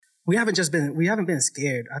we haven't been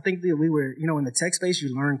scared. I think that we were, in the tech space,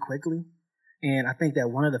 you learn quickly. And I think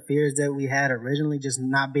that one of the fears that we had originally, just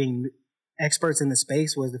not being experts in the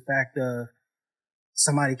space, was the fact of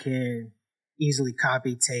somebody can easily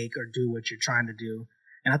copy, take, or do what you're trying to do.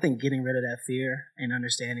 And I think getting rid of that fear and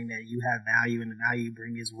understanding that you have value and the value you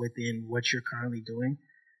bring is within what you're currently doing,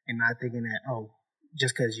 and not thinking that,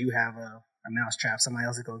 just because you have a mousetrap, somebody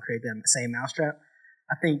else is going to create that same mousetrap.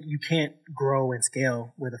 I think you can't grow and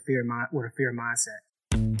scale with a fear mindset.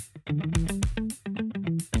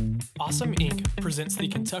 Awesome Inc. presents the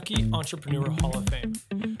Kentucky Entrepreneur Hall of Fame,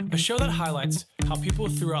 a show that highlights how people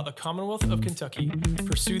throughout the Commonwealth of Kentucky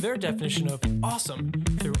pursue their definition of awesome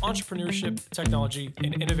through entrepreneurship, technology,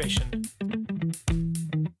 and innovation.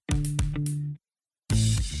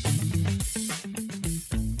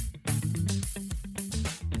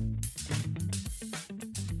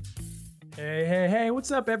 Hey,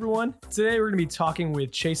 what's up, everyone? Today we're going to be talking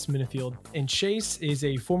with Chase Minifield, and Chase is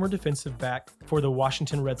a former defensive back for the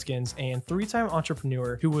Washington Redskins and three-time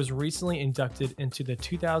entrepreneur who was recently inducted into the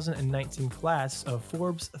 2019 class of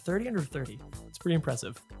Forbes 30 Under 30. It's pretty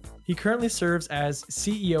impressive. He currently serves as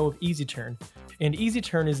CEO of EasyTurn, and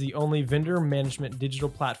EasyTurn is the only vendor management digital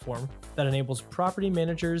platform that enables property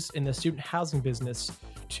managers in the student housing business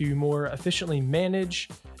to more efficiently manage,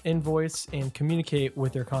 invoice, and communicate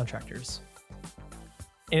with their contractors.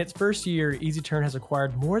 In its first year, EasyTurn has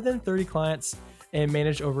acquired more than 30 clients and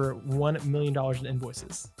managed over $1 million in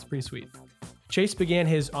invoices. It's pretty sweet. Chase began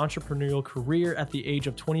his entrepreneurial career at the age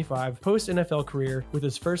of 25, post-NFL career with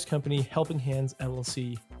his first company, Helping Hands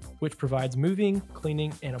LLC, which provides moving,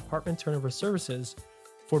 cleaning, and apartment turnover services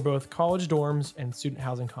for both college dorms and student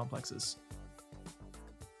housing complexes.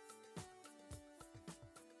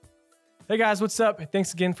 Hey guys, what's up?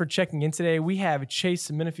 Thanks again for checking in today. We have Chase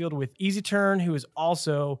Minifield with EasyTurn, who is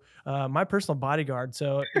also my personal bodyguard.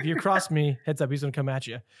 So if you cross me, heads up, he's gonna come at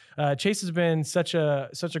you. Chase has been such a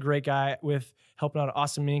great guy with helping out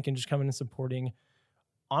Awesome Inc. and just coming and supporting,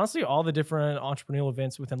 honestly, all the different entrepreneurial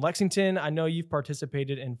events within Lexington. I know you've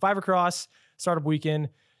participated in Five Across, Startup Weekend.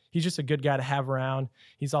 He's just a good guy to have around.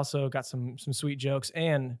 He's also got some sweet jokes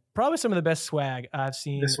and probably some of the best swag I've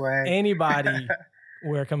seen anybody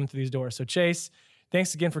wear coming through these doors. So Chase,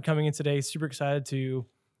 thanks again for coming in today. Super excited to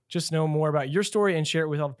just know more about your story and share it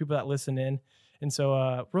with all the people that listen in. And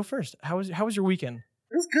so real first, how was your weekend?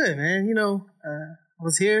 It was good, man. I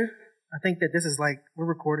was here. I think that this is we're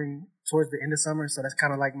recording towards the end of summer, so that's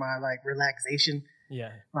kind of like my relaxation. Yeah.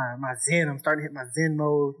 My zen. I'm starting to hit my zen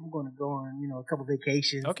mode. I'm going to go on, a couple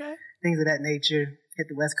vacations. Okay. Things of that nature. Hit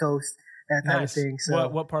the West Coast. That type of thing. So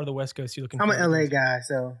what part of the West Coast are you looking for? I'm an LA guy,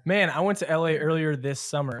 so. Man, I went to LA earlier this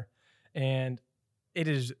summer, and it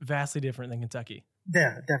is vastly different than Kentucky.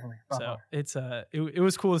 Yeah, definitely. So it's it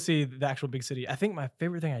was cool to see the actual big city. I think my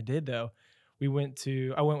favorite thing I did though, I went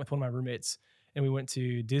with one of my roommates, and we went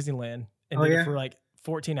to Disneyland and did it for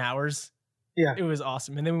 14 hours. Yeah, it was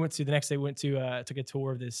awesome. And then the next day we went to took a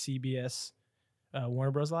tour of the CBS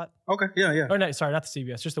Warner Bros. Lot. Okay, yeah. Oh no, sorry, not the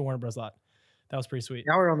CBS, just the Warner Bros. Lot. That was pretty sweet.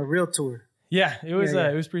 Y'all were on the real tour. Yeah, it was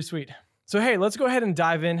it was pretty sweet. So hey, let's go ahead and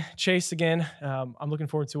dive in. Chase, again, I'm looking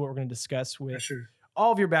forward to what we're going to discuss with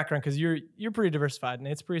all of your background, because you're pretty diversified, and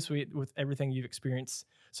it's pretty sweet with everything you've experienced.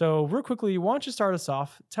 So real quickly, why don't you start us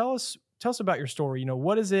off? Tell us about your story.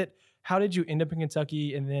 What is it? How did you end up in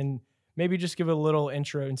Kentucky? And then maybe just give a little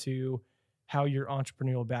intro into how your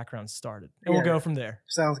entrepreneurial background started, and we'll go from there.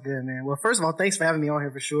 Sounds good, man. Well, first of all, thanks for having me on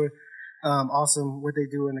here for sure. Awesome. What they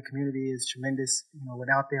do in the community is tremendous.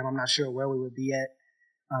 Without them, I'm not sure where we would be at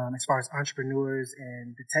as far as entrepreneurs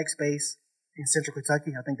and the tech space in Central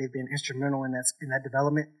Kentucky. I think they've been instrumental in that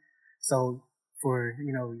development. So for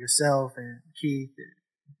yourself and Keith,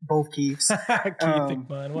 both Keiths, Keith,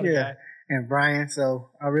 what a guy, and Brian.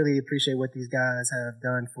 So I really appreciate what these guys have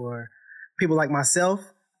done for people like myself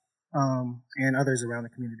and others around the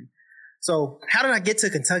community. So how did I get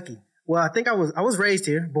to Kentucky? Well, I think I was raised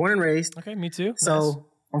here, born and raised. Okay, me too. So nice.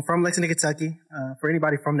 I'm from Lexington, Kentucky. For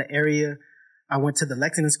anybody from the area, I went to the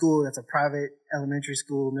Lexington School. That's a private elementary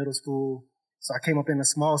school, middle school. So I came up in a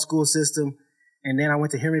small school system. And then I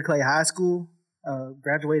went to Henry Clay High School,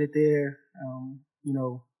 graduated there.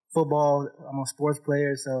 Football, I'm a sports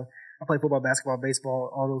player. So I played football, basketball,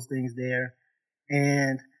 baseball, all those things there.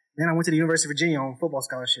 And then I went to the University of Virginia on football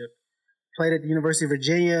scholarship. Played at the University of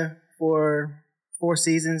Virginia for 4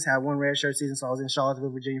 seasons, had one redshirt season, so I was in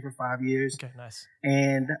Charlottesville, Virginia for 5 years. Okay, nice.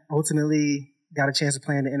 And ultimately got a chance to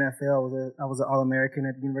play in the NFL. I was an All-American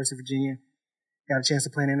at the University of Virginia. Got a chance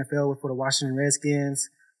to play in the NFL for the Washington Redskins.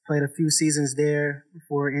 Played a few seasons there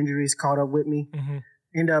before injuries caught up with me. Mm-hmm.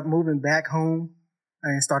 Ended up moving back home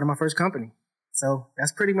and started my first company. So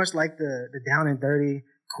that's pretty much like the down and dirty,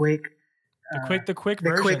 quick. The quick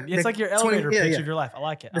version. It's like your elevator pitch of your life. I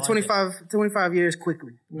like it. The 25 years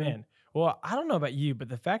quickly. Man, well, I don't know about you, but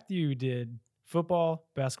the fact that you did football,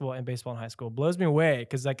 basketball, and baseball in high school blows me away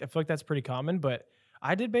because like I feel like that's pretty common. But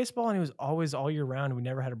I did baseball and it was always all year round. We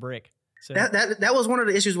never had a break. So that was one of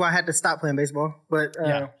the issues why I had to stop playing baseball. But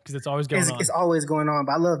because it's always going on. It's always going on.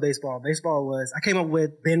 But I love baseball. I came up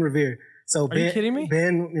with Ben Revere. So Are you kidding me?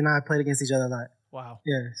 Ben and I played against each other a lot. Wow.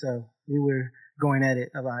 Yeah. So we were going at it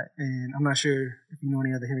a lot. And I'm not sure if you know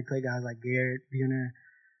any other Henry Clay guys like Garrett Buhner.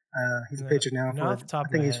 He's a pitcher now. Not off the top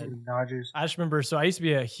I think of my he's head. for the Dodgers. I just remember. So I used to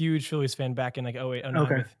be a huge Phillies fan back in like 08, 09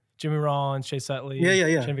 with Jimmy Rollins, Chase Utley,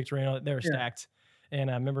 Shane Victorino. They were stacked. And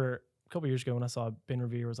I remember a couple years ago when I saw Ben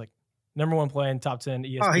Revere was like number one play in top 10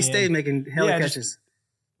 ESPN. Oh, he stayed making hella catches.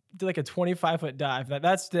 Did like a 25-foot dive.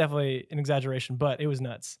 That's definitely an exaggeration, but it was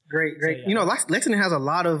nuts. Great. So, yeah. You know, Lexington has a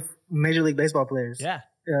lot of Major League Baseball players. Yeah.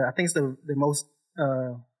 I think it's the most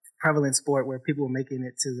prevalent sport where people are making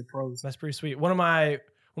it to the pros. That's pretty sweet. One of my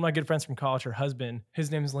good friends from college, her husband,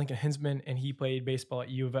 his name is Lincoln Hinsman, and he played baseball at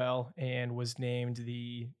U of L and was named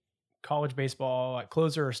the college baseball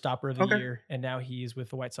closer or stopper of the year. And now he's with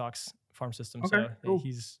the White Sox farm system. Okay, so cool.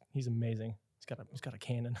 he's amazing. He's got a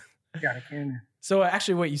cannon. Got a cannon. So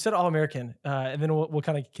actually, wait, you said All-American, and then we'll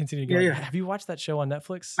kind of continue going. Yeah. Have you watched that show on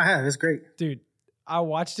Netflix? I have. It's great. Dude, I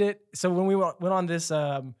watched it. So when we went on this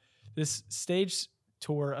this stage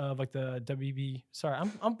tour of like the WB, sorry,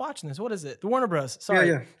 I'm botching this. What is it? The Warner Bros. Sorry.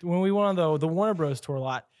 Yeah. When we went on the Warner Bros. Tour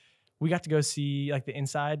lot, we got to go see like the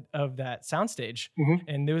inside of that soundstage. Mm-hmm.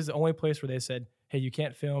 And it was the only place where they said, hey, you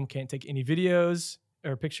can't film, can't take any videos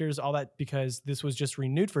or pictures, all that, because this was just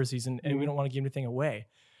renewed for a season and we don't want to give anything away.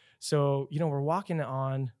 So, you know, we're walking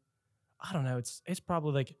on, I don't know, it's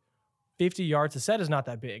probably like 50 yards. The set is not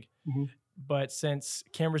that big. Mm-hmm. But since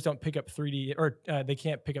cameras don't pick up 3D or they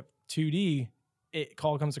can't pick up 2D, it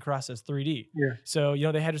all comes across as 3D. Yeah. So, you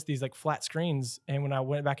know, they had just these like flat screens. And when I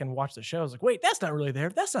went back and watched the show, I was like, wait, that's not really there.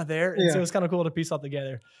 That's not there. And so it's kind of cool to piece all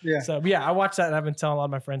together. Yeah. So, yeah, I watched that and I've been telling a lot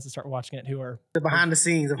of my friends to start watching it who are the behind the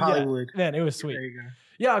scenes of Hollywood. Yeah, man, it was sweet. There you go.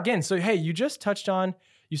 Yeah, again, so hey, you just touched on,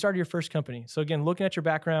 you started your first company. So again, looking at your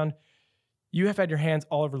background, you have had your hands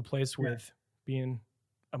all over the place with being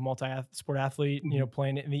a multi-sport athlete, you know,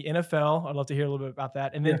 playing in the NFL. I'd love to hear a little bit about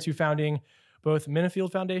that. And then to founding both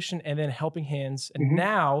Minifield Foundation and then Helping Hands. And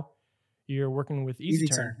now you're working with Easy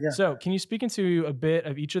Turn. Yeah. So can you speak into a bit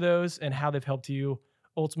of each of those and how they've helped you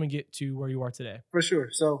ultimately get to where you are today? For sure.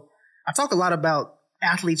 So I talk a lot about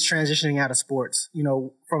athletes transitioning out of sports. You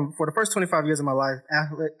know, for the first 25 years of my life,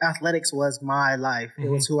 athletics was my life. It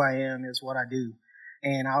was who I am. It was what I do.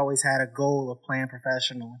 And I always had a goal of playing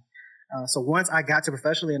professionally. So once I got to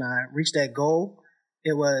professionally and I reached that goal,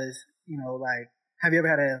 it was, you know, like, have you ever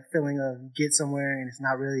had a feeling of get somewhere and it's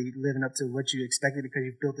not really living up to what you expected because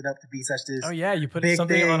you've built it up to be such this? Oh yeah, you put big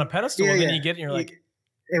something thing on a pedestal and then you get it and you're like,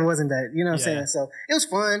 it wasn't that, you know what I'm saying? So it was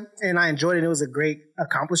fun and I enjoyed it. It was a great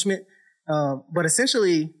accomplishment. But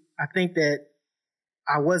essentially, I think that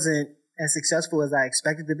I wasn't as successful as I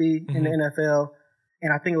expected to be in the NFL.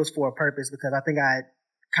 And I think it was for a purpose because I think I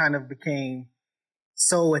kind of became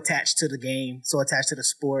so attached to the game, so attached to the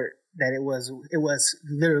sport that it was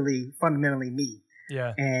literally fundamentally me.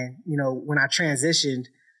 Yeah. And, you know, when I transitioned,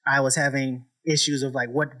 I was having issues of like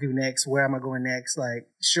what to do next, where am I going next? Like,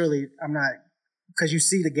 surely I'm not, because you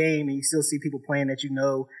see the game and you still see people playing that you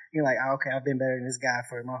know, you're like, oh, okay, I've been better than this guy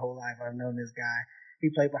for my whole life. I've known this guy. He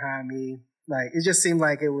played behind me. Like, it just seemed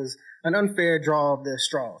like it was an unfair draw of the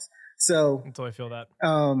straws. So until I feel that.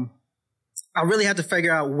 I really had to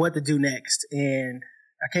figure out what to do next. And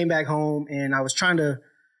I came back home and I was trying to,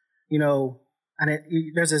 you know,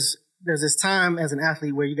 there's this time as an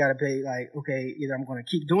athlete where you got to be like, okay, either I'm going to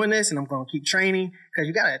keep doing this and I'm going to keep training, because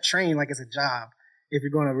you got to train like it's a job if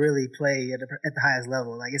you're going to really play at the highest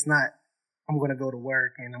level. Like, it's not, I'm going to go to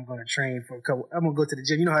work and I'm going to train for a couple, I'm going to go to the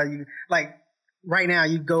gym. You know how you, like, right now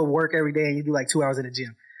you go work every day and you do like 2 hours in the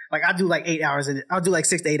gym. Like, I do like 8 hours I'll do like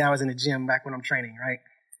 6 to 8 hours in the gym back when I'm training, right?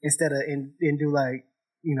 Instead of, and do like,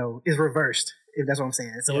 you know, it's reversed, if that's what I'm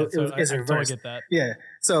saying. So, it's reversed. I totally get that. Yeah.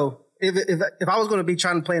 So if I was going to be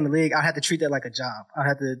trying to play in the league, I'd have to treat that like a job. I'd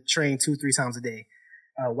have to train 2-3 times a day,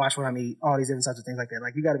 watch what I eat, all these different types of things like that.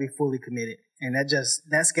 Like, you got to be fully committed. And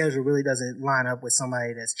that schedule really doesn't line up with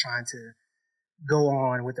somebody that's trying to go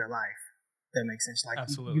on with their life. That makes sense. Like,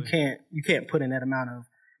 absolutely. You can't put in that amount of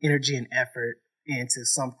energy and effort into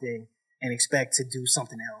something and expect to do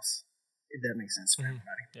something else, if that makes sense for everybody.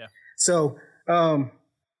 Yeah. So,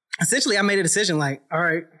 essentially I made a decision like, all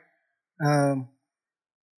right,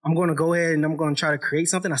 I'm going to go ahead and I'm going to try to create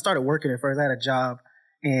something. I started working at first. I had a job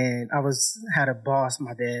and I had a boss,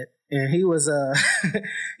 my dad, and he was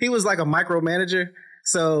he was like a micromanager.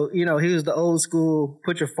 So, he was the old school,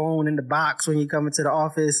 put your phone in the box when you come into the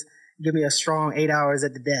office, give me a strong 8 hours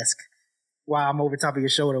at the desk while I'm over top of your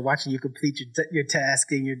shoulder watching you complete your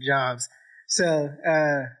tasks and your jobs. So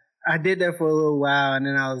I did that for a little while, and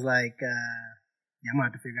then I was like, I'm going to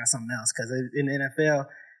have to figure out something else, because in the NFL,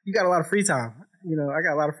 you got a lot of free time. I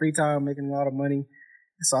got a lot of free time making a lot of money,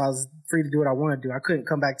 so I was free to do what I want to do. I couldn't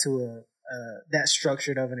come back to that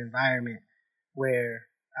structured of an environment where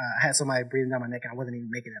I had somebody breathing down my neck and I wasn't even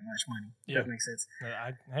making that much money. Yeah. Does that make sense?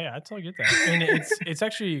 I totally get that. And it's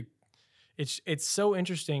actually, it's so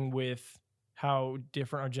interesting with how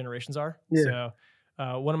different our generations are. Yeah.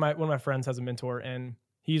 So one of my friends has a mentor, and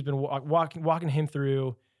he's been walking him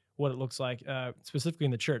through what it looks like, specifically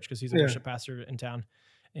in the church, because he's a worship pastor in town.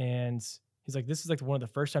 And he's like, this is like one of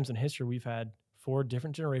the first times in history we've had 4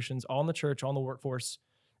 different generations, all in the church, all in the workforce.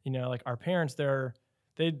 Like our parents, they are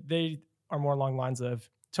more along lines of,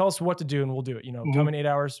 tell us what to do and we'll do it. Come in 8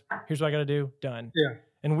 hours. Here's what I got to do. Done. Yeah.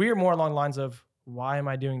 And we're more along the lines of, why am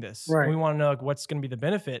I doing this? Right. And we want to know like what's going to be the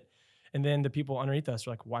benefit. And then the people underneath us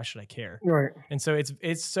are like, why should I care? Right. And so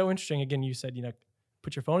it's so interesting. Again, you said,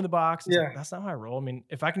 put your phone in the box. It's like, that's not how I roll. I mean,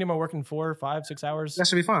 if I can do my work in 4, 5, 6 hours, that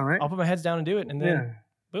should be fine, right? I'll put my heads down and do it. And then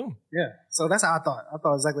boom. Yeah. So that's how I thought. I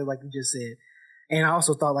thought exactly like you just said. And I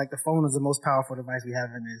also thought like the phone is the most powerful device we have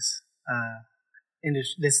in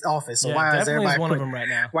this office. So why is everybody one of them right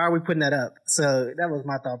now? Why are we putting that up? So that was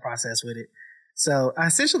my thought process with it. So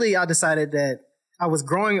essentially I decided that I was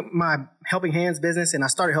growing my Helping Hands business, and I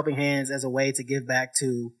started Helping Hands as a way to give back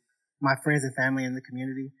to my friends and family in the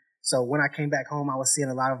community. So when I came back home, I was seeing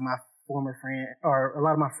a lot of my former friends, or a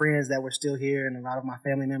lot of my friends that were still here, and a lot of my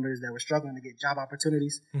family members that were struggling to get job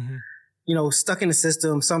opportunities. Mm-hmm. Stuck in the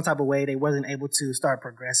system some type of way. They wasn't able to start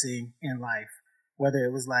progressing in life, whether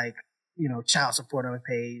it was like, child support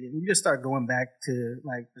unpaid, and you just start going back to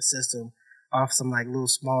like the system off some like little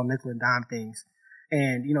small nickel and dime things.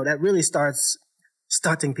 And, that really starts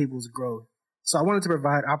stunting people's growth. So I wanted to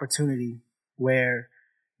provide opportunity where,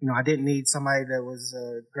 I didn't need somebody that was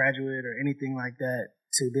a graduate or anything like that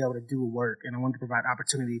to be able to do work. And I wanted to provide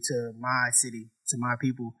opportunity to my city, to my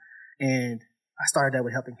people. And I started that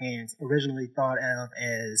with Helping Hands, originally thought of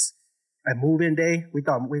as a move-in day. We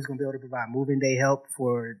thought we was going to be able to provide move-in day help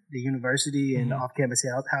for the university and the off-campus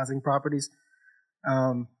housing properties.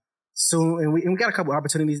 And we got a couple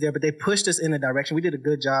opportunities there, but they pushed us in a direction. We did a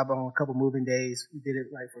good job on a couple moving days. We did it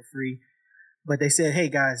like for free, but they said, "Hey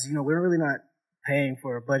guys, we're really not paying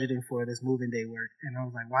for or budgeting for this moving day work." And I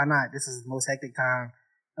was like, "Why not? This is the most hectic time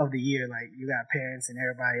of the year. Like you got parents and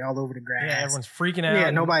everybody all over the grass. Yeah, everyone's freaking out. Yeah,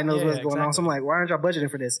 nobody knows what's going on. So I'm like, why aren't y'all budgeting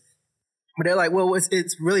for this?" But they're like, well,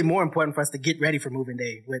 it's really more important for us to get ready for moving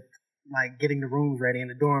day with like getting the rooms ready and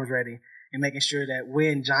the dorms ready and making sure that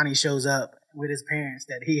when Johnny shows up with his parents,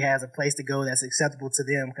 that he has a place to go that's acceptable to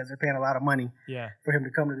them, because they're paying a lot of money for him to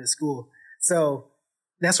come to this school. So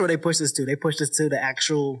that's where they pushed us to. They pushed us to the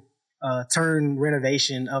actual turn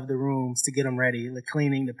renovation of the rooms to get them ready, the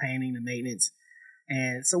cleaning, the painting, the maintenance.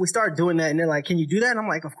 And so we started doing that, and they're like, "Can you do that?" And I'm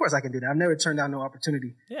like, "Of course I can do that. I've never turned down no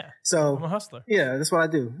opportunity." Yeah. So I'm a hustler. Yeah, that's what I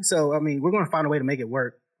do. So, I mean, we're going to find a way to make it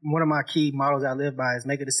work. One of my key models I live by is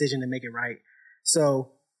make a decision and make it right.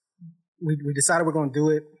 So we decided we're going to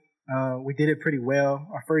do it. We did it pretty well.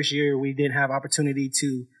 Our first year, we didn't have opportunity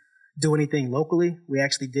to do anything locally. We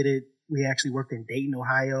actually did it. We actually worked in Dayton,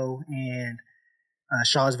 Ohio, and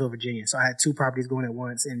Charlottesville, Virginia. So I had 2 properties going at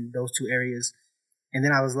once in those 2 areas. And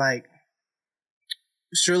then I was like,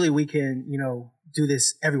 surely we can, do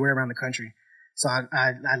this everywhere around the country. So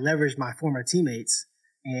I leveraged my former teammates,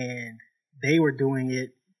 and they were doing it.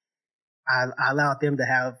 I allowed them to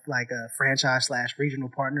have like a franchise/regional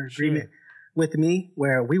partner agreement with me,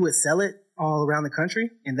 where we would sell it all around the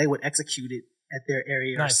country and they would execute it at their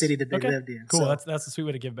area or city that they lived in. Cool. So, that's a sweet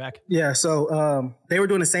way to give back. Yeah. So they were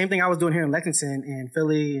doing the same thing I was doing here in Lexington and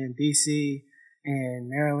Philly and DC and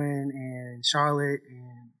Maryland and Charlotte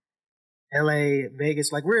and LA,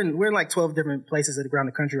 Vegas. Like we're in like 12 different places around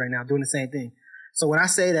the country right now doing the same thing. So when I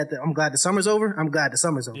say that I'm glad the summer's over, I'm glad the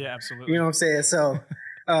summer's over. Yeah, absolutely. You know what I'm saying? So,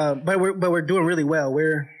 but we're doing really well.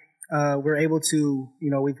 We're able to,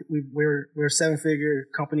 we're a 7-figure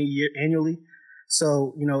company annually.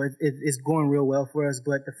 So, it's going real well for us.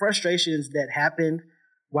 But the frustrations that happened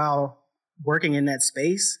while working in that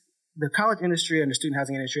space, the college industry and the student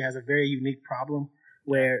housing industry has a very unique problem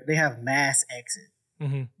where they have mass exit.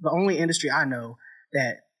 Mm-hmm. The only industry I know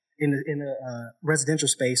that in the residential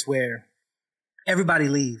space where everybody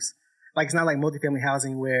leaves. Like, it's not like multifamily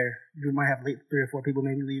housing where you might have 3 or 4 people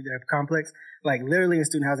maybe leave their complex. Like, literally in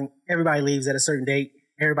student housing, everybody leaves at a certain date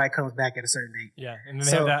everybody comes back at a certain date. Yeah, and then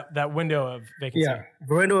they have that window of vacancy. Yeah,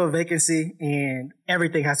 window of vacancy, and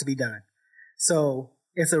everything has to be done. So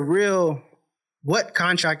it's a real, what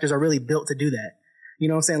contractors are really built to do that? You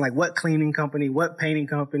know what I'm saying? Like what cleaning company, what painting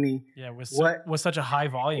company. Yeah, with such a high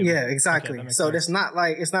volume. Yeah, exactly. Okay, so it's not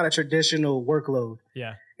a traditional workload.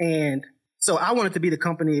 Yeah. And so I wanted to be the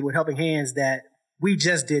company with Helping Hands that we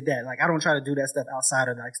just did that. Like I don't try to do that stuff outside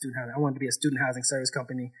of like student housing. I wanted to be a student housing service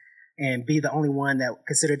company and be the only one that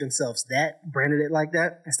considered themselves that, branded it like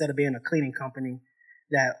that, instead of being a cleaning company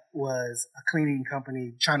that was a cleaning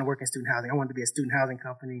company trying to work in student housing. I wanted to be a student housing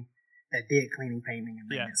company that did cleaning, painting, and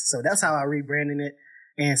maintenance. So that's how I rebranded it.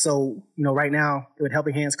 And so, right now, with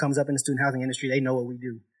Helping Hands comes up in the student housing industry, they know what we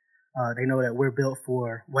do. They know that we're built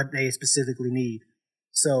for what they specifically need.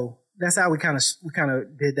 So that's how we kind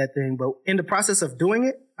of did that thing. But in the process of doing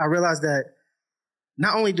it, I realized that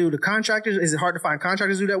not only do the contractors, is it hard to find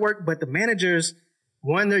contractors to do that work, but the managers,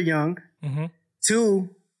 one, they're young. Mm-hmm. Two,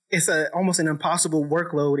 it's almost an impossible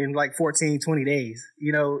workload in like 14, 20 days,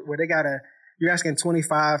 where you're asking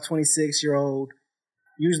 25, 26-year-old,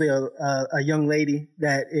 usually a young lady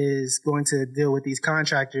that is going to deal with these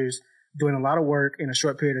contractors doing a lot of work in a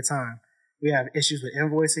short period of time. We have issues with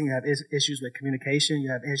invoicing, you have issues with communication,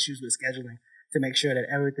 you have issues with scheduling to make sure that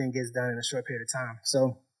everything gets done in a short period of time.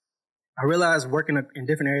 So I realized working in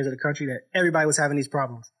different areas of the country that everybody was having these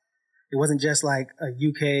problems. It wasn't just like a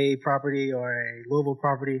UK property or a Louisville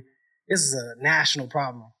property. This is a national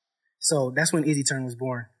problem. So that's when EasyTurn was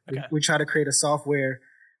born. Okay. We try to create a software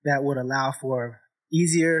that would allow for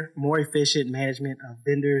easier, more efficient management of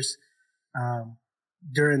vendors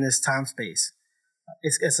during this time space.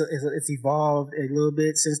 It's evolved a little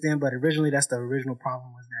bit since then, but originally that's the original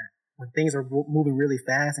problem, was that when things are moving really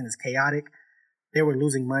fast and it's chaotic, they were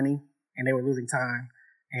losing money and they were losing time.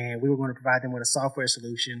 And we were going to provide them with a software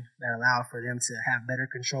solution that allowed for them to have better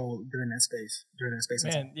control during that space.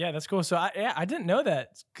 Man, yeah, that's cool. So I didn't know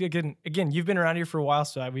that. Again, you've been around here for a while,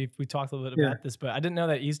 so we talked a little bit about this, but I didn't know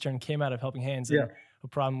that EasyTurn came out of Helping Hands and a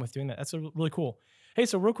problem with doing that. That's really cool. Hey,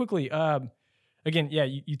 so real quickly, again,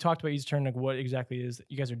 you talked about EasyTurn, like what exactly it is that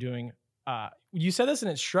you guys are doing. You said this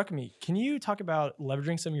and it struck me. Can you talk about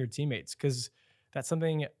leveraging some of your teammates? Because that's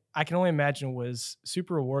something I can only imagine was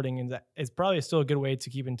super rewarding, and that it's probably still a good way to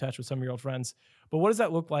keep in touch with some of your old friends. But what does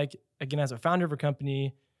that look like, again, as a founder of a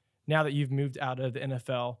company, now that you've moved out of the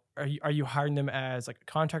NFL? Are you hiring them as like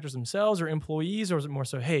contractors themselves or employees, or is it more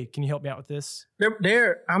so, hey, can you help me out with this?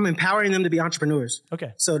 I'm empowering them to be entrepreneurs.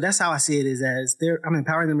 Okay. So that's how I see it, is as I'm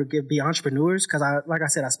empowering them to be entrepreneurs, because like I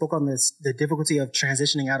said, I spoke on the difficulty of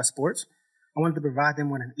transitioning out of sports. I wanted to provide them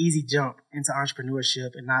with an easy jump into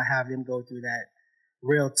entrepreneurship and not have them go through that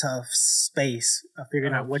real tough space of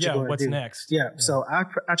figuring out what you're going to do. What's next. Yeah. So I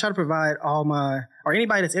try to provide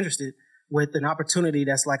anybody that's interested with an opportunity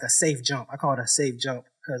that's like a safe jump. I call it a safe jump,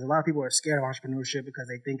 because a lot of people are scared of entrepreneurship because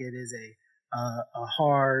they think it is a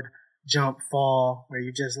hard jump fall where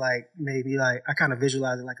you just like, maybe like, I kind of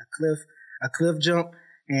visualize it like a cliff jump.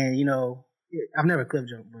 And, I've never cliff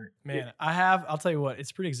jumped, but man, I have. I'll tell you what,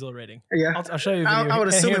 it's pretty exhilarating. Yeah. I'll show you a video. I would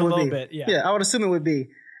assume it would be. Bit. Yeah, I would assume it would be.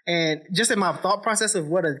 And just in my thought process of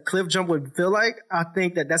what a cliff jump would feel like, I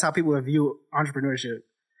think that's how people would view entrepreneurship.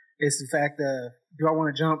 It's the fact of, do I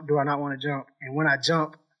want to jump? Do I not want to jump? And when I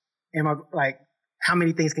jump, am I like, how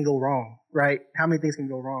many things can go wrong, right? How many things can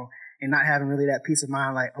go wrong? And not having really that peace of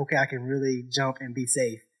mind, like, okay, I can really jump and be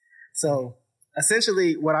safe. So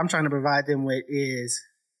essentially what I'm trying to provide them with is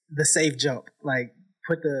the safe jump. Like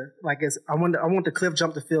I want the cliff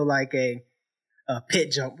jump to feel like a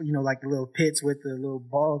pit jump, like the little pits with the little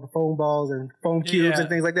the foam balls and foam cubes and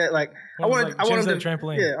things like that. Like I wanted to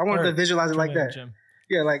trampoline. Yeah, I wanted to visualize it like that. Gym.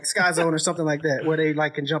 Yeah, like Sky Zone or something like that, where they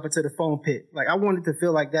like can jump into the foam pit. Like I wanted to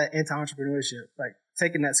feel like that into entrepreneurship, like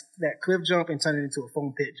taking that cliff jump and turning it into a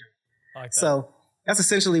foam pit jump. I like that. So that's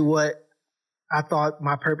essentially what I thought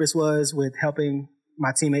my purpose was with helping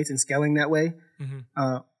my teammates and scaling that way.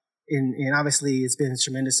 Mm-hmm. And obviously it's been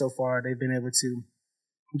tremendous so far. They've been able to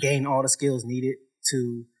gain all the skills needed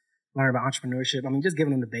to learn about entrepreneurship. I mean, just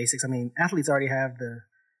giving them the basics. I mean, athletes already have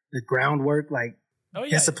the groundwork, like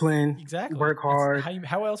discipline, exactly. Work hard.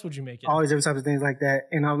 How else would you make it? All these different types of things like that.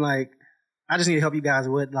 And I'm like, I just need to help you guys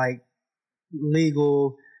with like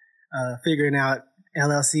legal, figuring out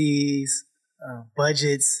LLCs,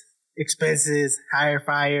 budgets, expenses, hire,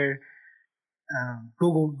 fire,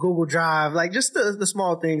 Google Drive, like just the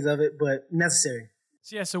small things of it, but necessary.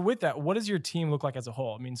 So with that, what does your team look like as a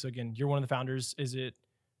whole? I mean, so again, you're one of the founders. Is it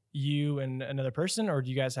you and another person, or do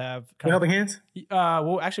you guys have Helping Hands?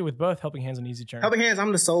 Well, actually with both Helping Hands and EasyTurn. Helping Hands,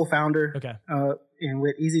 I'm the sole founder. Okay. And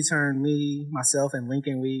with EasyTurn, me, myself, and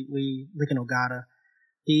Lincoln, Lincoln Ogata,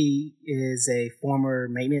 He is a former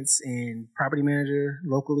maintenance and property manager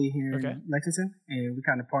locally here Okay. in Lexington, and we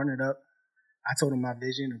kind of partnered up. I told him my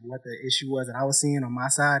vision of what the issue was that I was seeing on my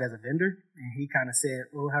side as a vendor, and he kind of said,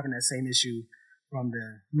 "Well, we're having that same issue from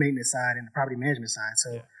the maintenance side and the property management side."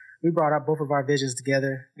 So Yeah. we brought up both of our visions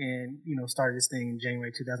together, and started this thing in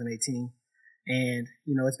January 2018. And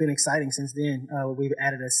it's been exciting since then. We've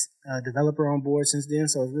added a developer on board since then,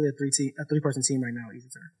 so it's really a three-person team right now at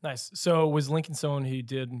EasyTurn. Nice. So was Lincoln someone who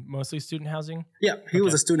did mostly student housing? Yeah, he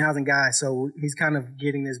was Okay. a student housing guy, so he's kind of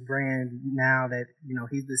getting this brand now that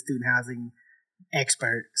he's the student housing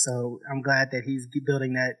expert. So I'm glad that he's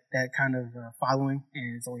building that kind of following,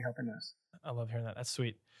 and it's only helping us. I love hearing that. That's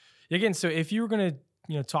sweet. Again, so if you were going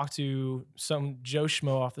to talk to some Joe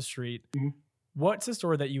Schmo off the street, Mhm. what's the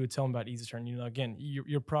story that you would tell them about EasyTurn? Again,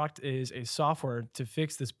 your product is a software to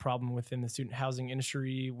fix this problem within the student housing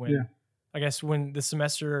industry when, Yeah. I guess, when the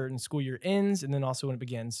semester and school year ends and then also when it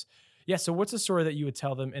begins. Yeah, so what's the story that you would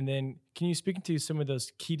tell them? And then can you speak into some of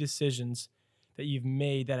those key decisions that you've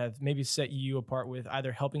made that have maybe set you apart with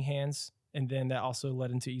either Helping Hands and then that also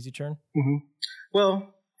led into EasyTurn? Mm-hmm.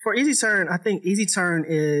 Well, for EasyTurn, I think EasyTurn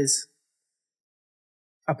is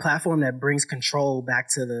a platform that brings control back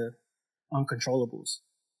to the uncontrollables.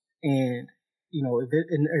 And,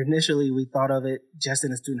 initially we thought of it just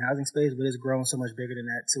in the student housing space, but it's grown so much bigger than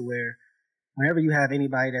that to where whenever you have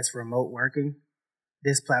anybody that's remote working,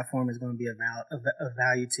 this platform is going to be of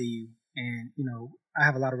value to you. And, I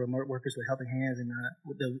have a lot of remote workers with Helping Hands, and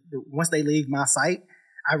once they leave my site,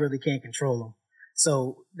 I really can't control them.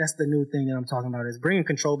 So that's the new thing that I'm talking about, is bringing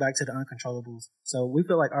control back to the uncontrollables. So we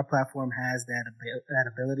feel like our platform has that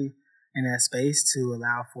ability in that space to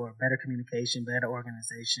allow for better communication, better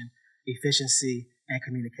organization, efficiency, and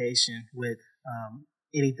communication with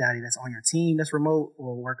anybody that's on your team that's remote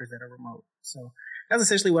or workers that are remote. So that's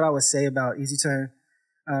essentially what I would say about EasyTurn.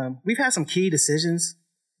 We've had some key decisions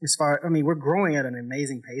we're growing at an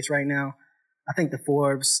amazing pace right now. I think the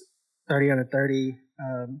Forbes 30 under 30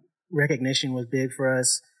 recognition was big for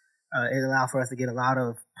us. It allowed for us to get a lot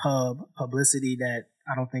of publicity that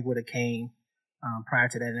I don't think would have came prior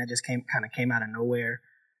to that, and that just came out of nowhere.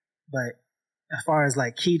 But as far as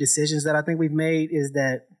like key decisions that I think we've made is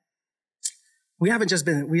that we haven't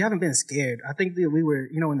been scared. I think that we were,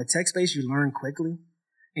 in the tech space, you learn quickly.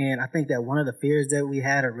 And I think that one of the fears that we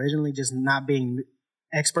had originally, just not being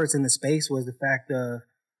experts in the space, was the fact of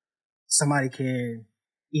somebody can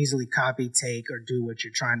easily copy, take, or do what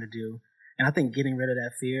you're trying to do. And I think getting rid of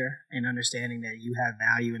that fear and understanding that you have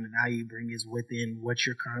value and the value you bring is within what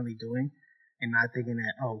you're currently doing, and not thinking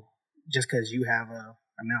that, just because you have a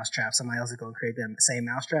mousetrap, somebody else is going to create that same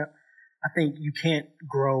mousetrap. I think you can't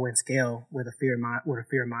grow and scale with a fear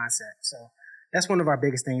mindset. So that's one of our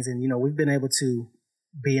biggest things. And, we've been able to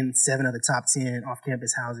be in 7 of the top 10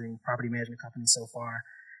 off-campus housing property management companies so far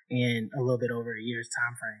in a little bit over a year's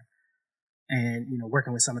time frame. And,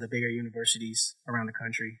 working with some of the bigger universities around the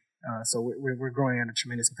country. So we're growing at a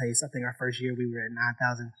tremendous pace. I think our first year we were at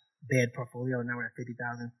 9,000 bed portfolio. Now we're at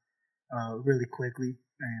 50,000 really quickly.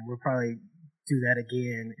 And we'll probably do that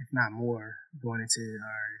again, if not more, going into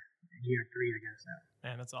our year 3, I guess now.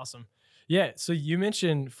 Man, that's awesome. Yeah. So you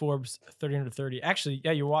mentioned Forbes 30 under 30. Actually,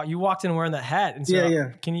 yeah, you walked in wearing that hat. And so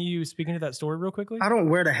Yeah. Can you speak into that story real quickly? I don't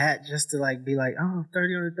wear the hat just to be like,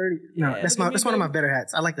 30 under 30. No, Yeah, that's one of my better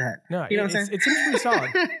hats. I like the hat. No, you know what I'm saying? It seems pretty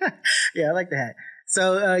solid. Yeah, I like the hat.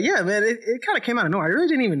 So man, it kind of came out of nowhere. I really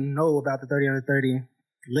didn't even know about the 30 under 30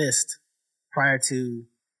 list prior to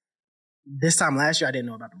this time last year. I didn't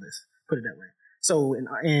know about the list. Put it that way. So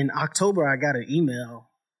in October, I got an email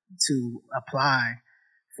to apply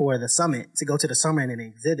for the summit, to go to the summit and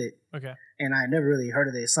exhibit. Okay. And I had never really heard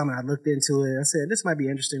of the summit. I looked into it. I said, this might be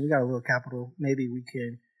interesting. We got a little capital. Maybe we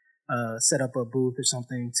can set up a booth or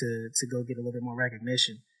something to go get a little bit more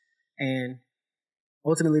recognition. And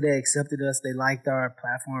ultimately, they accepted us. They liked our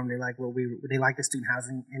platform. They liked they liked the student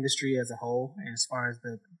housing industry as a whole, and as far as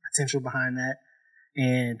the potential behind that.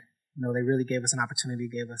 And they really gave us an opportunity,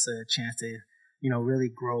 gave us a chance to really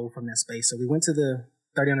grow from that space. So we went to the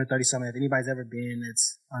 30 under 30 summit. If anybody's ever been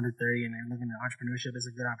that's under 30 and they're looking at entrepreneurship, it's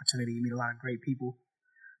a good opportunity. You meet a lot of great people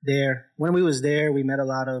there. When we was there, we met a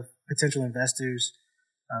lot of potential investors.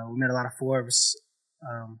 We met a lot of Forbes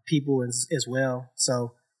people as well.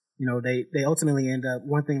 So, they ultimately end up,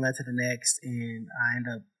 one thing led to the next, and I end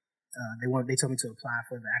up, they told me to apply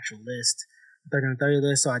for the actual list, 30 under 30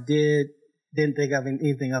 list. So I didn't think of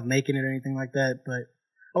anything of making it or anything like that, but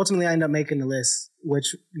ultimately I ended up making the list,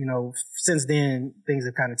 which, since then things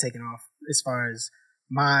have kind of taken off as far as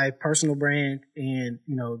my personal brand and,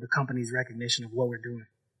 the company's recognition of what we're doing.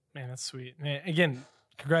 Man, that's sweet. Man, again,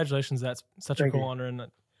 Congratulations. That's such a Thank cool you. honor. And I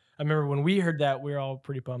remember when we heard that, we were all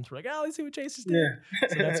pretty pumped. We're like, oh, let's see what Chase is doing. Yeah.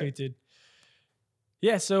 So that's sweet, dude.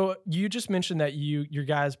 Yeah, so you just mentioned that your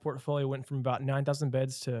guys' portfolio went from about 9,000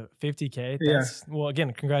 beds to 50K. That's well,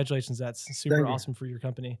 again, congratulations. That's super awesome for your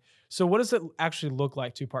company. So what does it actually look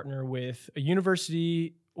like to partner with a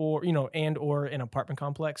university or, and or an apartment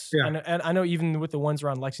complex? Yeah. And I know even with the ones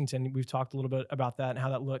around Lexington, we've talked a little bit about that and how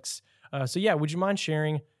that looks. So yeah, would you mind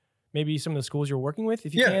sharing maybe some of the schools you're working with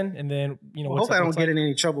if you can? And then, hopefully I don't get in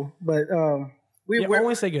any trouble, but we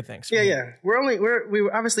always say good things. Yeah. We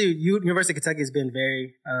obviously University of Kentucky has been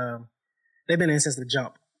very they've been in since the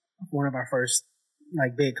jump. One of our first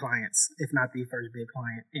like big clients, if not the first big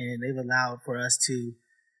client, and they've allowed for us to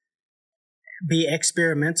be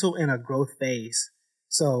experimental in a growth phase.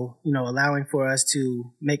 So allowing for us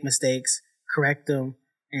to make mistakes, correct them,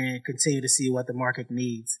 and continue to see what the market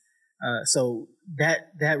needs. So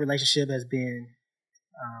that relationship has been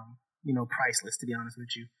priceless, to be honest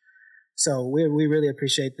with you. So we really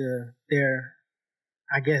appreciate their,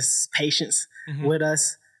 I guess, patience with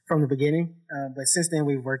us from the beginning. But since then,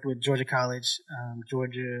 we've worked with Georgia College,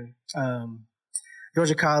 Georgia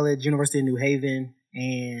College, University of New Haven,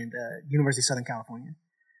 and University of Southern California.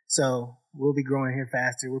 So we'll be growing here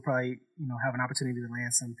faster. We'll probably have an opportunity to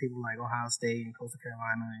land some people like Ohio State and Coastal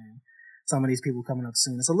Carolina, and some of these people coming up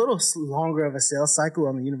soon. It's a little longer of a sales cycle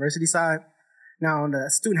on the university side. Now, on the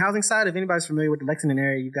student housing side, if anybody's familiar with the Lexington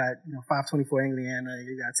area, you got 524 Indiana,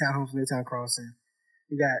 you got Townhomes Newtown Crossing,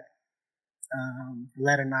 you got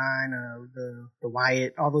Letter 9, the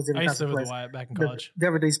Wyatt, all those different types of places. I used to live with the Wyatt back in college.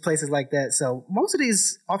 There were these places like that. So most of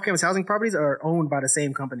these off-campus housing properties are owned by the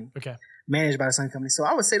same company, managed by the same company. So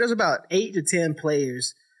I would say there's about 8 to 10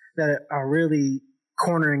 players that are really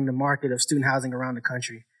cornering the market of student housing around the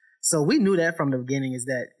country. So we knew that from the beginning, is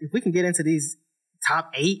that if we can get into these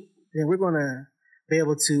top 8, then we're going to be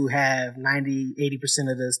able to have 90,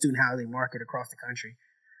 80% of the student housing market across the country.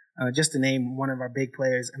 Just to name one of our big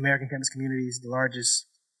players, American Campus Communities, the largest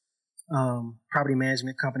property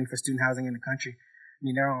management company for student housing in the country. I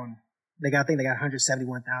mean, I think they got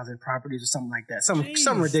 171,000 properties or something like that.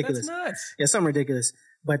 Something ridiculous. That's nuts. Yeah, something ridiculous.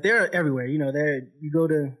 But they're everywhere. You go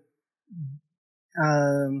to,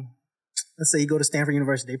 let's say you go to Stanford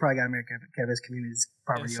University, they probably got American Campus Communities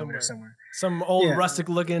property over there somewhere. Some old rustic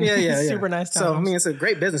looking, super nice town. So, I mean, it's a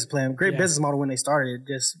great business plan, great business model when they started,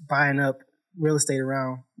 just buying up real estate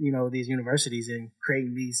around, these universities and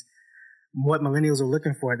creating these, what millennials were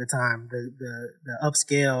looking for at the time, the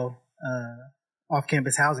upscale,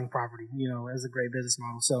 off-campus housing property, it was a great business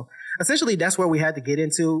model. So essentially that's where we had to get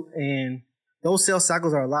into, and those sales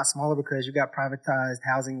cycles are a lot smaller because you got privatized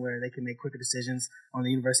housing where they can make quicker decisions. On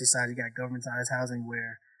the university side, you got governmentized housing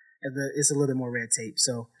where it's a little bit more red tape.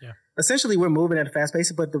 So essentially we're moving at a fast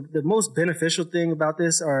pace, but the most beneficial thing about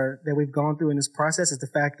this that we've gone through in this process is the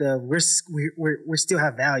fact that we still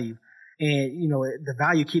have value, and the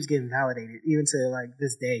value keeps getting validated even to like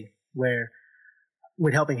this day, where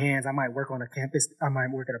with Helping Hands, I might work on a campus, I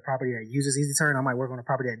might work at a property that uses Easy Turn, I might work on a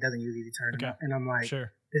property that doesn't use Easy Turn, and I'm like,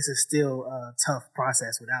 this is still a tough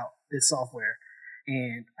process without this software.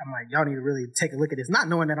 And I'm like, y'all need to really take a look at this, not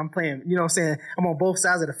knowing that I'm playing, I'm saying, I'm on both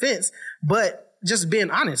sides of the fence, but just being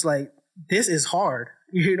honest, like, this is hard.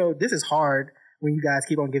 This is hard when you guys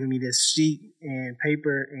keep on giving me this sheet and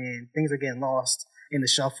paper and things are getting lost in the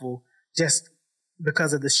shuffle just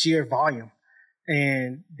because of the sheer volume.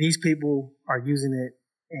 And these people are using it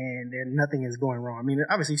and nothing is going wrong. I mean,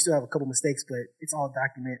 obviously you still have a couple mistakes, but it's all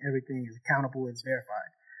documented. Everything is accountable. It's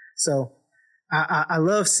verified. So I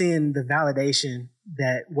love seeing the validation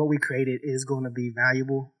that what we created is going to be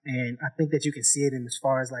valuable. And I think that you can see it in as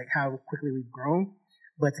far as like how quickly we've grown,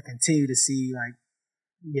 but to continue to see like,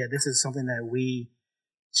 this is something that we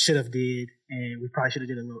should have did, and we probably should have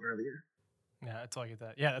did a little earlier. Yeah, I totally get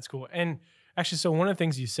that. Yeah, that's cool. And actually, so one of the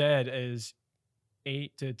things you said is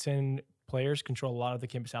 8 to 10 players control a lot of the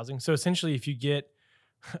campus housing. So essentially, if you get,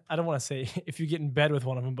 I don't want to say if you get in bed with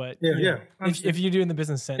one of them, but if you do in the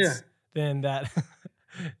business sense, then that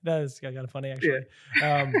is kind of funny actually.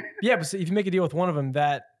 But so if you make a deal with one of them,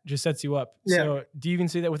 that just sets you up. So do you even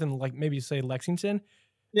see that within like maybe say Lexington?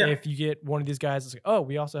 If you get one of these guys, it's like, oh,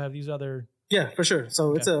 we also have these other. Yeah, for sure.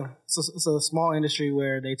 So it's a small industry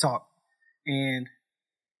where they talk, and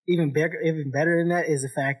even better than that is the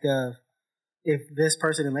fact of, if this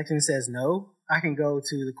person in Lexington says no, I can go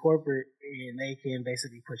to the corporate and they can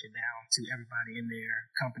basically push it down to everybody in their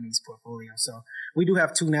company's portfolio. So we do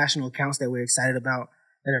have 2 national accounts that we're excited about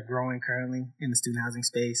that are growing currently in the student housing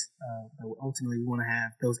space. But ultimately, we want to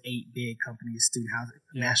have those 8 big companies, student housing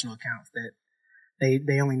national accounts, that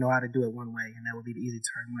they only know how to do it one way, and that would be the Easy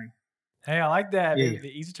Turn way. Hey, I like that. Yeah. Maybe the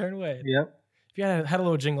easy turn away. Yep. If you had a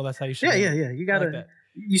little jingle, that's how you should. Yeah. You I like gotta. that.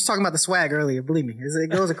 You was talking about the swag earlier. Believe me, it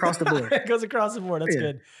goes across the board. It goes across the board. That's Yeah.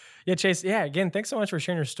 good. Yeah, Chase. Yeah, again, thanks so much for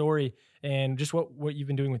sharing your story and just what you've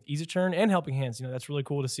been doing with Easy Turn and Helping Hands. That's really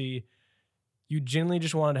cool to see. You genuinely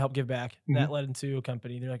just wanted to help give back. Mhm. That led into a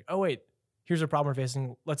company. They're like, oh wait, here's a problem we're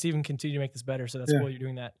facing. Let's even continue to make this better. So that's cool you're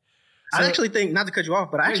doing that. So, I actually think, not to cut you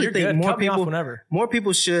off, but I actually think good. more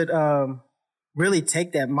people should really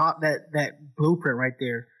take that blueprint right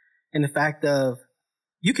there, and the fact of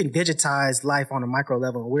you can digitize life on a micro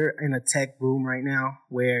level. We're in a tech boom right now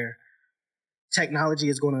where technology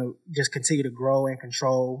is going to just continue to grow and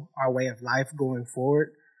control our way of life going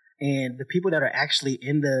forward. And the people that are actually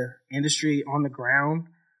in the industry on the ground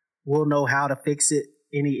will know how to fix it,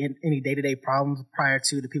 any day-to-day problems, prior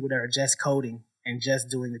to the people that are just coding and just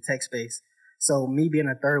doing the tech space. So me being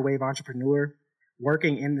a third wave entrepreneur,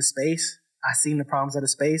 working in the space, I seen the problems of the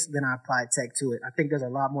space, then I applied tech to it. I think there's a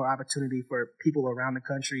lot more opportunity for people around the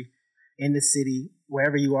country, in the city,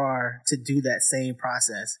 wherever you are, to do that same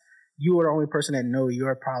process. You are the only person that know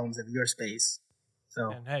your problems of your space.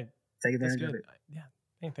 So hey, take advantage of it. Yeah.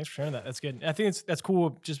 Hey, thanks for sharing that. That's good. I think that's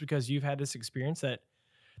cool just because you've had this experience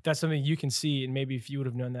that's something you can see. And maybe if you would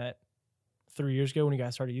have known that 3 years ago when you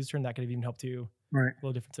guys started Easy Turn, that could have even helped you a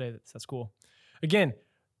little different today. That's cool. Again,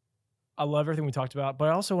 I love everything we talked about, but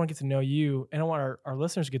I also want to get to know you, and I want our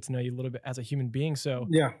listeners to get to know you a little bit as a human being. So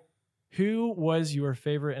yeah. Who was your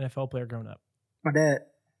favorite NFL player growing up? My dad.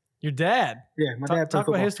 Your dad? Yeah, my dad. Talk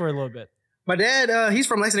about his story a little bit. My dad, he's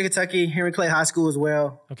from Lexington, Kentucky, Henry Clay High School as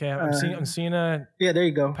well. Okay, I'm seeing a there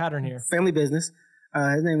you go pattern here. Family business.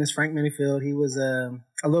 His name is Frank Minifield. He was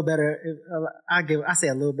a little better. I say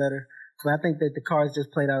a little better, but I think that the cards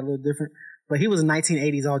just played out a little different. But he was a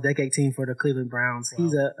 1980s All-Decade team for the Cleveland Browns. Wow.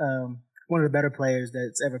 He's one of the better players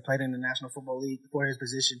that's ever played in the National Football League for his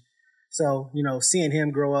position. So, seeing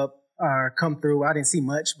him grow up or come through, I didn't see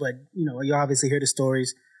much, but, you obviously hear the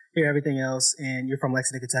stories, hear everything else, and you're from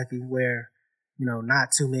Lexington, Kentucky, where, not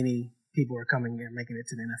too many people are coming and making it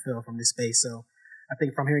to the NFL from this space. So I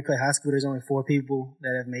think from Henry Clay High School, there's only 4 people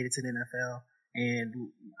that have made it to the NFL, and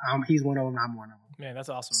he's one of them, I'm one of them. Man, that's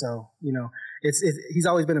awesome. So, he's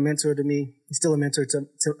always been a mentor to me. He's still a mentor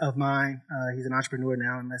of mine. He's an entrepreneur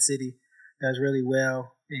now in that city, does really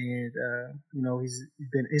well, and, he's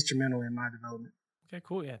been instrumental in my development. Okay,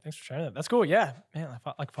 cool. Yeah, thanks for sharing that. That's cool. Yeah, man,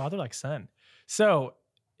 like father, like son. So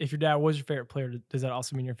if your dad was your favorite player, does that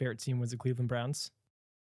also mean your favorite team was the Cleveland Browns?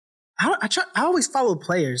 I always follow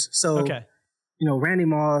players. So, okay. Randy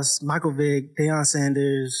Moss, Michael Vick, Deion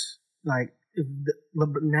Sanders,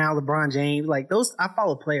 now LeBron James, those, I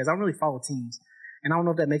follow players. I don't really follow teams. And I don't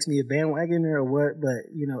know if that makes me a bandwagoner or what, but,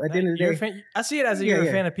 at the end of the day. I see it as you're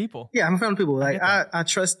a fan of people. Yeah, I'm a fan of people. I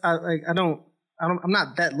trust, I'm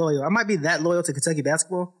not that loyal. I might be that loyal to Kentucky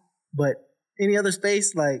basketball, but any other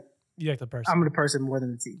space, you like the person. I'm the person more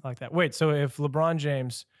than the team. I like that. Wait, so if LeBron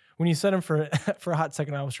James, when you said him for a hot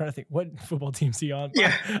second, I was trying to think, what football team's he on?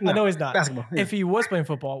 Yeah, I know he's not. Basketball. Yeah. If he was playing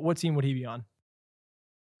football, what team would he be on?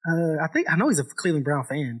 I know he's a Cleveland Brown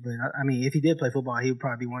fan, but if he did play football, he would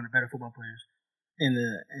probably be one of the better football players and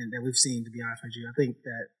that we've seen. To be honest with you, I think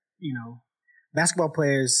that basketball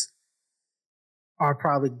players are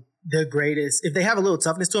probably the greatest. If they have a little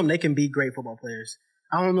toughness to them, they can be great football players.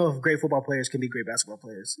 I don't know if great football players can be great basketball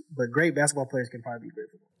players, but great basketball players can probably be great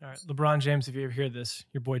football players. All right, LeBron James, if you ever hear this,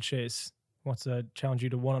 your boy Chase wants to challenge you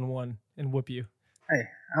to one-on-one and whoop you. Hey,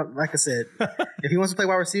 like I said, if he wants to play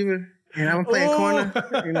wide receiver and I'm playing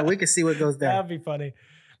corner, we can see what goes down. That'd be funny,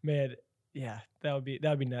 man. Yeah, that would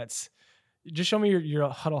be nuts. Just show me your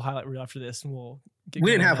huddle highlight reel after this, and we'll.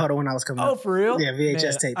 We didn't have huddle when I was coming up. Oh, for real? Yeah,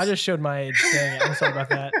 VHS tapes. I just showed my age. Dang it, I'm sorry about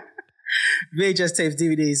that. VHS tapes,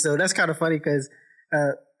 DVDs. So that's kind of funny because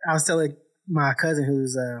I was telling my cousin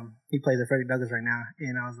who's he plays at Frederick Douglass right now,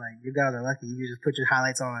 and I was like, "You guys are lucky. You just put your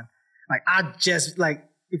highlights on."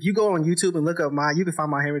 If you go on YouTube and look up you can find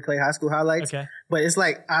my Henry Clay High School highlights. Okay. But it's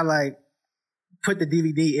I put the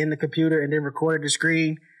DVD in the computer and then recorded the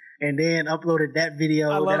screen and then uploaded that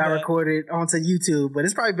video that I recorded onto YouTube. But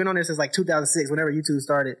it's probably been on there since 2006, whenever YouTube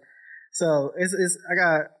started. So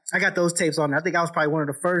I got those tapes on there. I think I was probably one of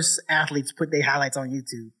the first athletes to put their highlights on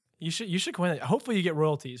YouTube. You should go in. Hopefully you get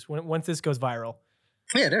royalties once this goes viral.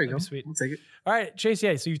 Yeah, there you go. Sweet. I'll take it. All right, Chase.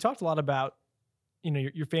 Yeah, so you talked a lot about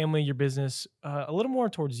your family, your business, a little more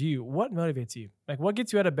towards you. What motivates you? What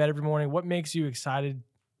gets you out of bed every morning? What makes you excited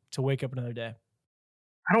to wake up another day?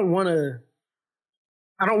 I don't want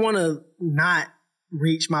to not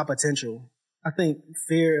reach my potential. I think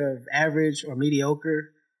fear of average or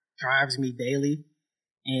mediocre drives me daily.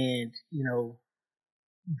 And,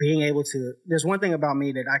 being able to, there's one thing about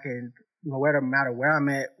me that no matter where I'm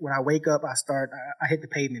at, when I wake up, I hit the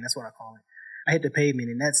pavement. That's what I call it. I hit the pavement.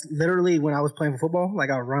 And that's literally when I was playing for football. Like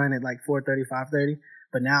I run at like 4:30, 5:30.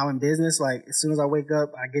 But now in business, like as soon as I wake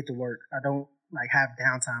up, I get to work. I don't like have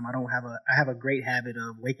downtime. I have a great habit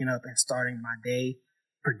of waking up and starting my day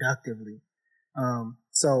productively.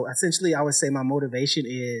 So essentially I would say my motivation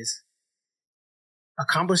is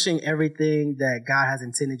accomplishing everything that God has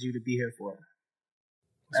intended you to be here for.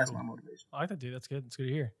 That's cool. my motivation. I like that, dude. That's good. It's good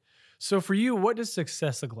to hear. So for you, what does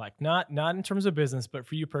success look like? Not in terms of business, but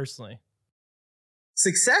for you personally.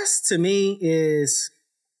 Success to me is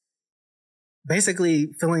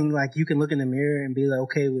basically feeling like you can look in the mirror and be like,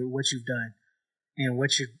 okay with what you've done and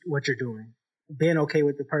what you're doing. Being okay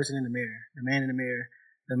with the person in the mirror, the man in the mirror.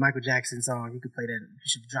 The Michael Jackson song, you could play that. You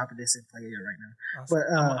should drop this and play it right now.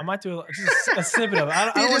 Awesome. But I might do just a snippet of it. I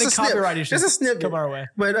don't want any copyright issues. Just a snippet. Come our way.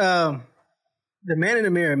 But the man in the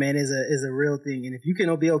mirror, man, is a real thing. And if you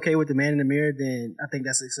can be okay with the man in the mirror, then I think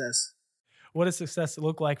that's success. What does success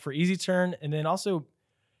look like for Easy Turn? And then also,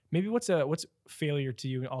 maybe what's failure to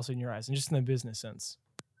you also in your eyes, and just in the business sense?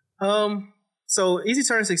 So Easy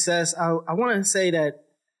Turn success, I want to say that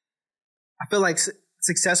I feel like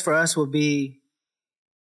success for us will be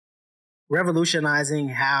revolutionizing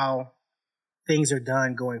how things are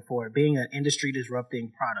done going forward, being an industry disrupting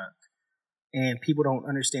product. And people don't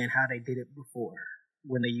understand how they did it before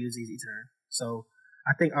when they use Easy Turn. So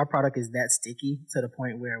I think our product is that sticky to the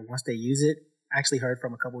point where once they use it, I actually heard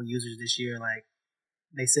from a couple of users this year, like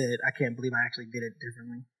they said, I can't believe I actually did it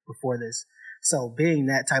differently before this. So being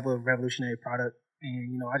that type of revolutionary product,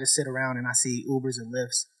 and I just sit around and I see Ubers and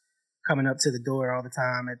Lyfts coming up to the door all the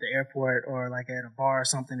time at the airport or like at a bar or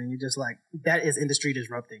something, and you're just like, that is industry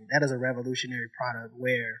disrupting. That is a revolutionary product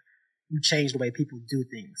where you change the way people do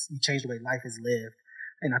things. You change the way life is lived.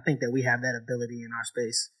 And I think that we have that ability in our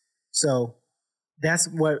space. So that's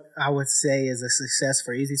what I would say is a success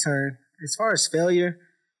for Easy Turn. As far as failure,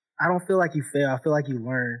 I don't feel like you fail. I feel like you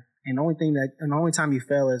learn. And the only time you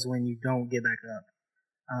fail is when you don't get back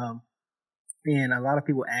up. And a lot of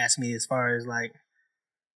people ask me as far as like,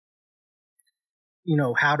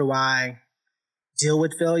 how do I deal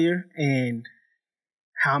with failure and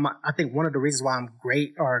I think one of the reasons why I'm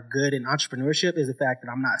great or good in entrepreneurship is the fact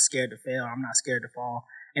that I'm not scared to fail. I'm not scared to fall.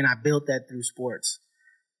 And I built that through sports,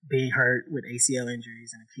 being hurt with ACL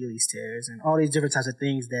injuries and Achilles tears and all these different types of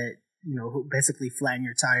things that, basically flatten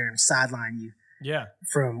your tire and sideline you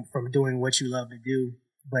from doing what you love to do.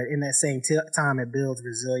 But in that same time, it builds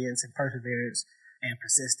resilience and perseverance and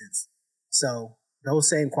persistence. So those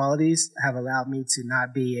same qualities have allowed me to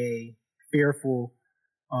not be a fearful,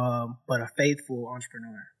 but a faithful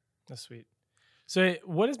entrepreneur. That's sweet. So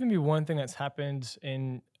what is maybe one thing that's happened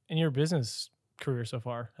in your business career so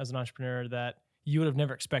far as an entrepreneur that you would have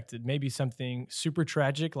never expected? Maybe something super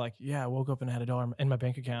tragic, like, I woke up and I had $1 in my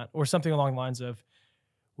bank account, or something along the lines of,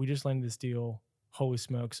 we just landed this deal. Holy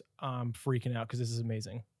smokes, I'm freaking out because this is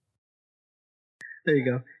amazing. There you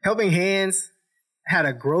go. Helping Hands had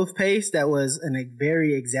a growth pace that was a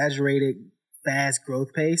very exaggerated, fast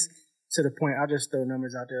growth pace. To the point, I'll just throw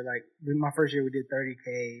numbers out there. Like my first year we did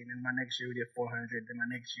 30K, and then my next year we did 400. Then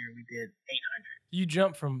my next year we did 800. You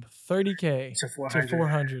jumped from 30K to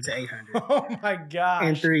 400 to 800. Oh my gosh!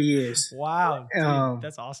 In 3 years. Wow, dude,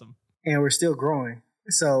 that's awesome. And we're still growing.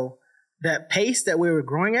 So that pace that we were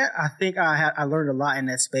growing at, I think I learned a lot in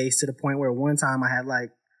that space. To the point where one time I had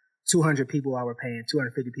like 200 people I were paying,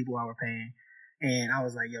 250 people I were paying. And I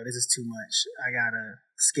was like, this is too much. I got to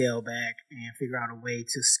scale back and figure out a way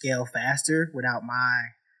to scale faster without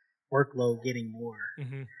my workload getting more.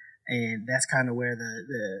 Mm-hmm. And that's kind of where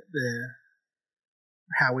the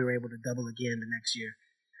how we were able to double again the next year.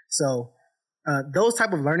 So those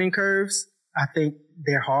type of learning curves, I think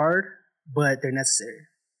they're hard, but they're necessary.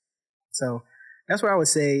 So that's what I would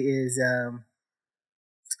say is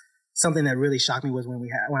something that really shocked me was when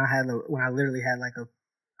I literally had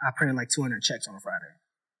I printed like 200 checks on a Friday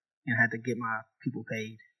and had to get my people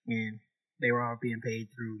paid, and they were all being paid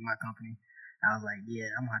through my company. I was like,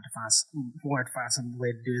 I'm gonna have to find some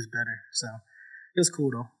way to do this better. So it was cool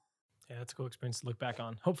though. Yeah, that's a cool experience to look back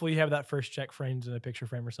on. Hopefully you have that first check framed in a picture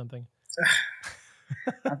frame or something.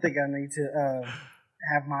 I think I need to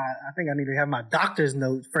have my doctor's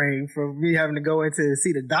note framed for me having to go in to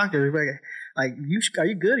see the doctor. Like, are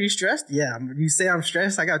you good? Are you stressed? Yeah. You say I'm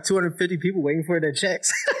stressed. I got 250 people waiting for their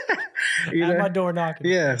checks. At my door knocking.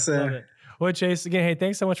 Yeah. So. Love it. Well, Chase, again, hey,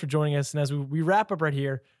 thanks so much for joining us. And as we wrap up right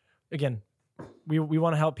here, again, we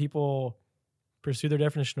want to help people pursue their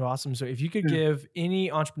definition of awesome. So if you could give any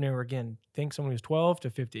entrepreneur, again, think someone who's 12 to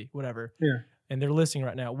 50, whatever, and they're listening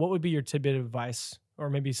right now, what would be your tidbit of advice, or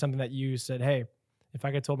maybe something that you said, hey, if I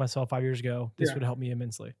could have told myself 5 years ago, this would help me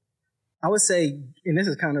immensely? I would say, and this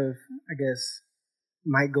is kind of, I guess,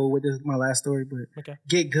 might go with this, my last story, but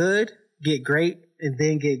get good, get great, and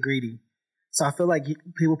then get greedy. So I feel like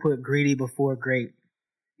people put greedy before great,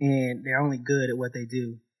 and they're only good at what they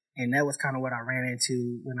do. And that was kind of what I ran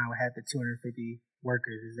into when I had the 250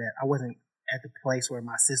 workers, is that I wasn't at the place where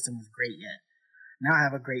my system was great yet. Now I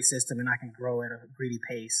have a great system and I can grow at a greedy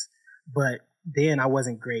pace. But then I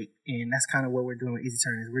wasn't great. And that's kind of what we're doing with Easy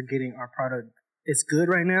Turn, is we're getting our product. It's good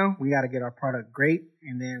right now. We got to get our product great,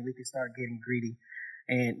 and then we can start getting greedy.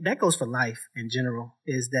 And that goes for life in general,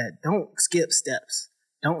 is that don't skip steps.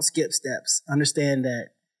 Don't skip steps. Understand that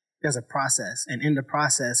there's a process, and in the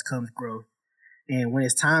process comes growth. And when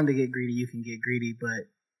it's time to get greedy, you can get greedy. But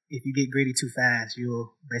if you get greedy too fast,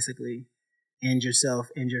 you'll basically end yourself,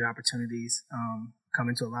 end your opportunities, come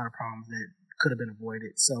into a lot of problems that could have been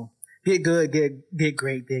avoided. So get good, get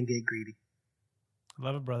great, then get greedy.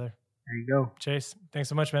 Love it, brother. There you go. Chase, thanks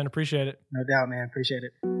so much, man. Appreciate it. No doubt, man. Appreciate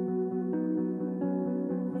it.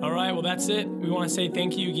 All right, well, that's it. We want to say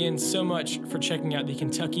thank you again so much for checking out the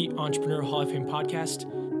Kentucky Entrepreneur Hall of Fame podcast.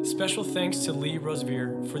 Special thanks to Lee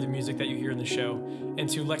Rosevere for the music that you hear in the show, and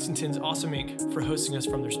to Lexington's Awesome Inc. for hosting us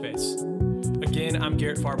from their space. Again, I'm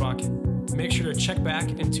Garrett Farbach. Make sure to check back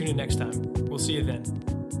and tune in next time. We'll see you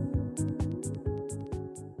then.